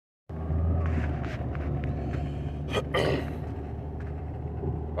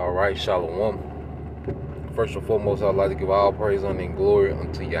All right, Shalom. First and foremost, I'd like to give all praise, honor, and glory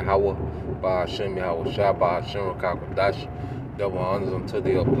unto Yahweh, by Hashem, Yahweh Shai, by Hashem, Rakakadash. Double honors unto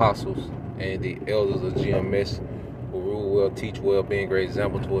the apostles and the elders of GMS, who rule well, teach well, being great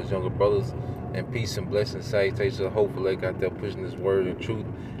example to his younger brothers. And peace and blessings, salutations, hopefully they got there pushing this word in truth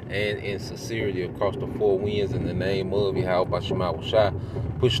and in sincerity across the four winds in the name of Yahweh, by Hashem, Yahweh Shai,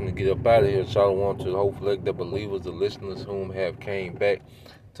 pushing to get up out of here. Shalom to the hopefully the believers, the listeners whom have came back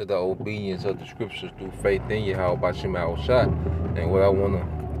to the obedience of the scriptures through faith in Yahweh by Shema Shai. And what I want to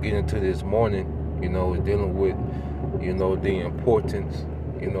get into this morning, is dealing with, the importance,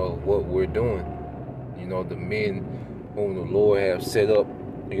 of what we're doing. The men whom the Lord have set up,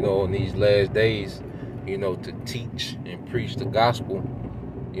 in these last days, to teach and preach the gospel,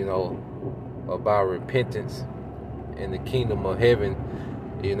 about repentance in the kingdom of heaven,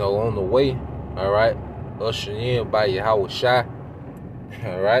 on the way, all right, ushered in by Yahweh Shai.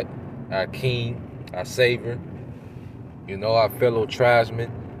 All right, our King, our Savior, our fellow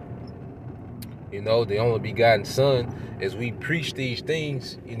tribesmen, the only begotten Son. As we preach these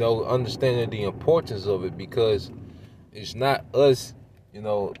things, understanding the importance of it, because it's not us,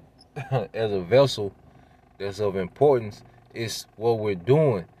 as a vessel that's of importance. It's what we're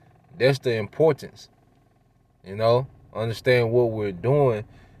doing. That's the importance. Understand what we're doing.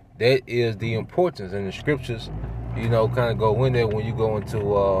 That is the importance. And the scriptures, kind of go in there when you go into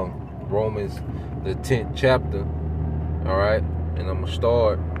Romans, the 10th chapter, all right? And I'm going to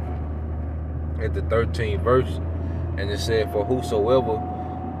start at the 13th verse. And it said, "For whosoever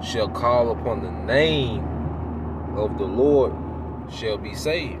shall call upon the name of the Lord shall be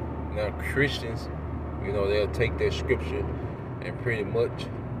saved." Now, Christians, they'll take that scripture and pretty much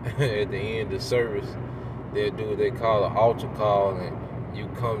at the end of the service, they'll do what they call an altar call, and you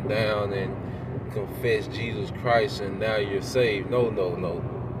come down and confess Jesus Christ and now you're saved. No.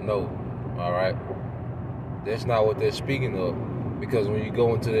 All right, that's not what they're speaking of, because when you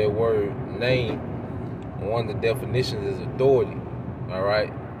go into that word name, one of the definitions is authority. All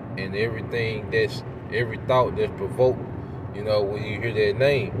right, and every thought that's provoked, when you hear that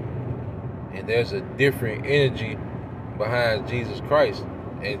name, and there's a different energy behind Jesus Christ,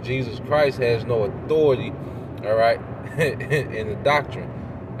 and Jesus Christ has no authority, all right, in the doctrine.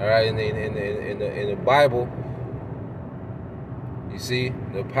 All right, in the Bible, you see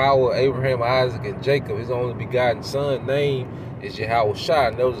the power of Abraham, Isaac, and Jacob. His only begotten son name is Yahweh Shai,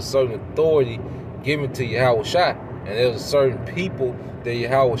 and there was a certain authority given to Yahweh Shai, and there's a certain people that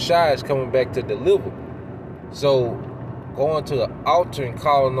Yahweh Shai is coming back to deliver. So going to the altar and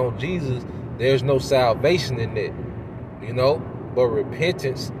calling on Jesus, there's no salvation in that, but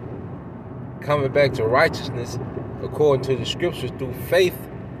repentance, coming back to righteousness according to the scriptures through faith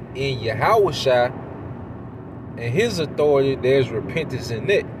in Yahweh Shai and his authority. There's repentance in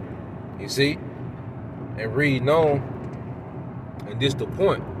it, you see. And reading on, and this the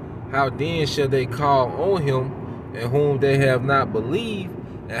point: how then shall they call on him in whom they have not believed,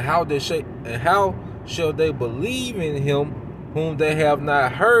 and how shall they believe in him whom they have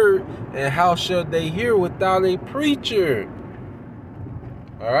not heard, and how shall they hear without a preacher?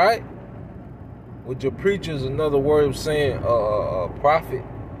 All right, which a preacher is another word of saying a prophet,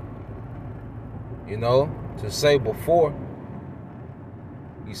 to say before.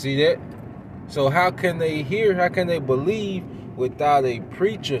 You see that? So how can they hear? How can they believe without a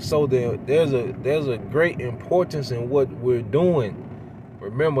preacher? So there's a great importance in what we're doing.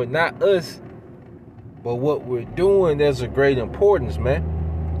 Remember, not us, but what we're doing. There's a great importance, man,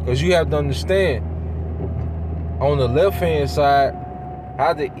 because you have to understand. On the left hand side,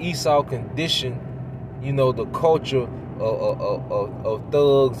 how did Esau condition, the culture of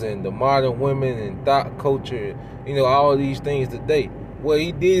thugs and the modern women and thought culture, all of these things today? Well,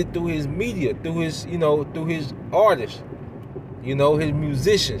 he did it through his media, through his, through his artists, his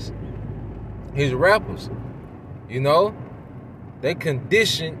musicians, his rappers, they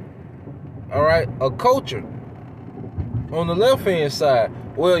conditioned, all right, a culture. On the left hand side,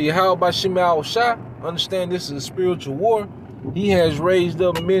 well, Yahweh by Shema Shai, understand this is a spiritual war. He has raised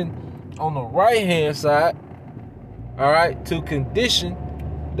up men on the right hand side, all right, to condition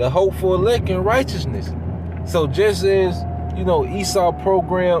the hope for elect and righteousness. So just as, Esau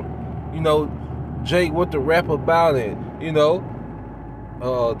programmed, Jake what to rap about, and, the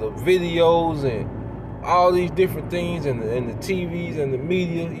videos and all these different things, and the TVs and the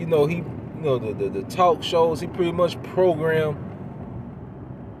media, the talk shows, he pretty much programmed,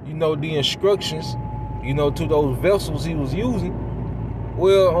 the instructions, to those vessels he was using.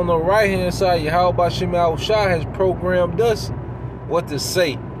 Well, on the right hand side, Yahweh by Shema Shai has programmed us what to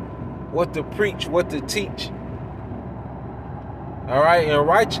say, what to preach, what to teach, All right, and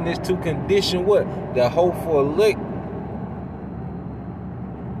righteousness to condition what? The hope for elect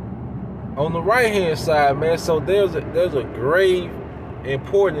on the right hand side, man. So there's a grave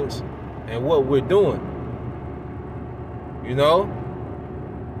importance in what we're doing. You know,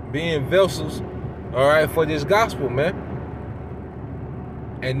 being vessels, all right, for this gospel, man.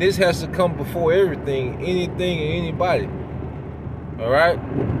 And this has to come before everything, anything, and anybody. All right,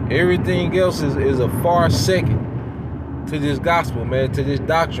 everything else is a far second to this gospel, man, to this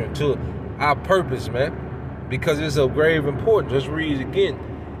doctrine, to our purpose, man, because it's of grave importance. Let's read it again.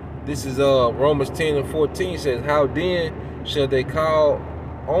 This is Romans 10:14 says, "How then shall they call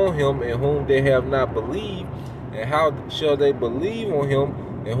on him in whom they have not believed? And how shall they believe on him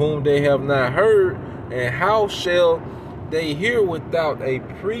in whom they have not heard? And how shall they hear without a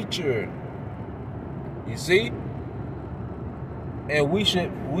preacher?" You see? And we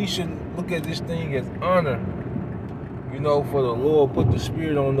should look at this thing as honor. You know, for the Lord put the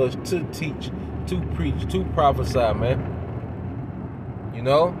Spirit on us to teach, to preach, to prophesy, man. You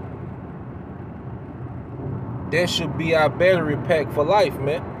know? That should be our battery pack for life,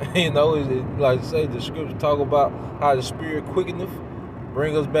 man. You know, like I say, the scripture talk about how the Spirit quickeneth,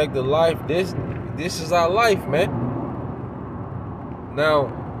 bring us back to life. This is our life, man. Now,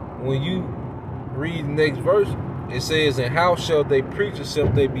 when you read the next verse, it says, "And how shall they preach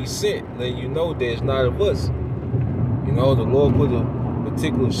except they be sent?" Then you know that it's not of us. You know, the Lord put a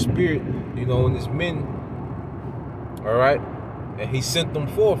particular spirit, you know, in his men. All right? And he sent them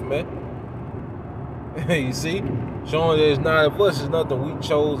forth, man. You see? Showing that it's not of us. It's nothing we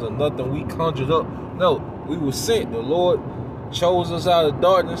chose or nothing we conjured up. No, we were sent. The Lord chose us out of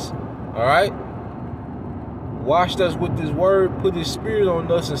darkness. All right? Washed us with his word, put his spirit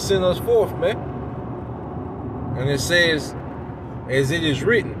on us, and sent us forth, man. And it says, as it is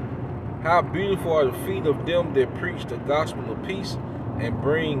written, "How beautiful are the feet of them that preach the gospel of peace and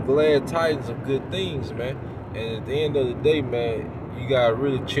bring glad tidings of good things," man. And at the end of the day, man, you gotta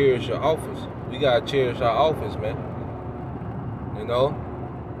really cherish your office. We gotta cherish our office, man. You know,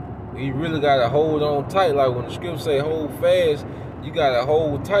 you really gotta hold on tight. Like when the scripture say hold fast, you gotta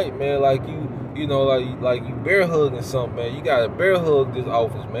hold tight, man. Like you know, like you bear hugging something, man. You gotta bear hug this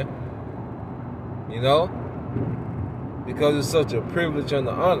office, man. You know, because it's such a privilege and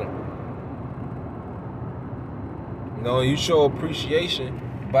an honor. You know, you show appreciation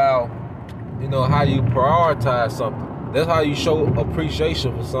by, you know, how you prioritize something. That's how you show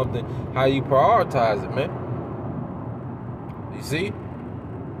appreciation for something, how you prioritize it, man. You see?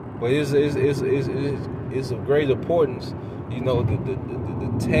 But it's of great importance, you know, the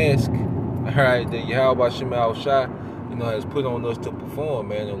task, all right, that Yahweh Shema Shai, you know, has put on us to perform,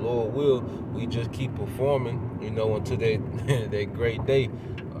 man. And Lord will, we just keep performing, you know, until that great day,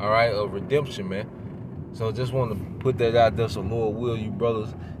 all right, of redemption, man. So just want to put that out there. So Lord will, you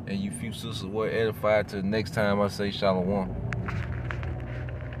brothers and you few sisters were edified. Till next time, I say shalom.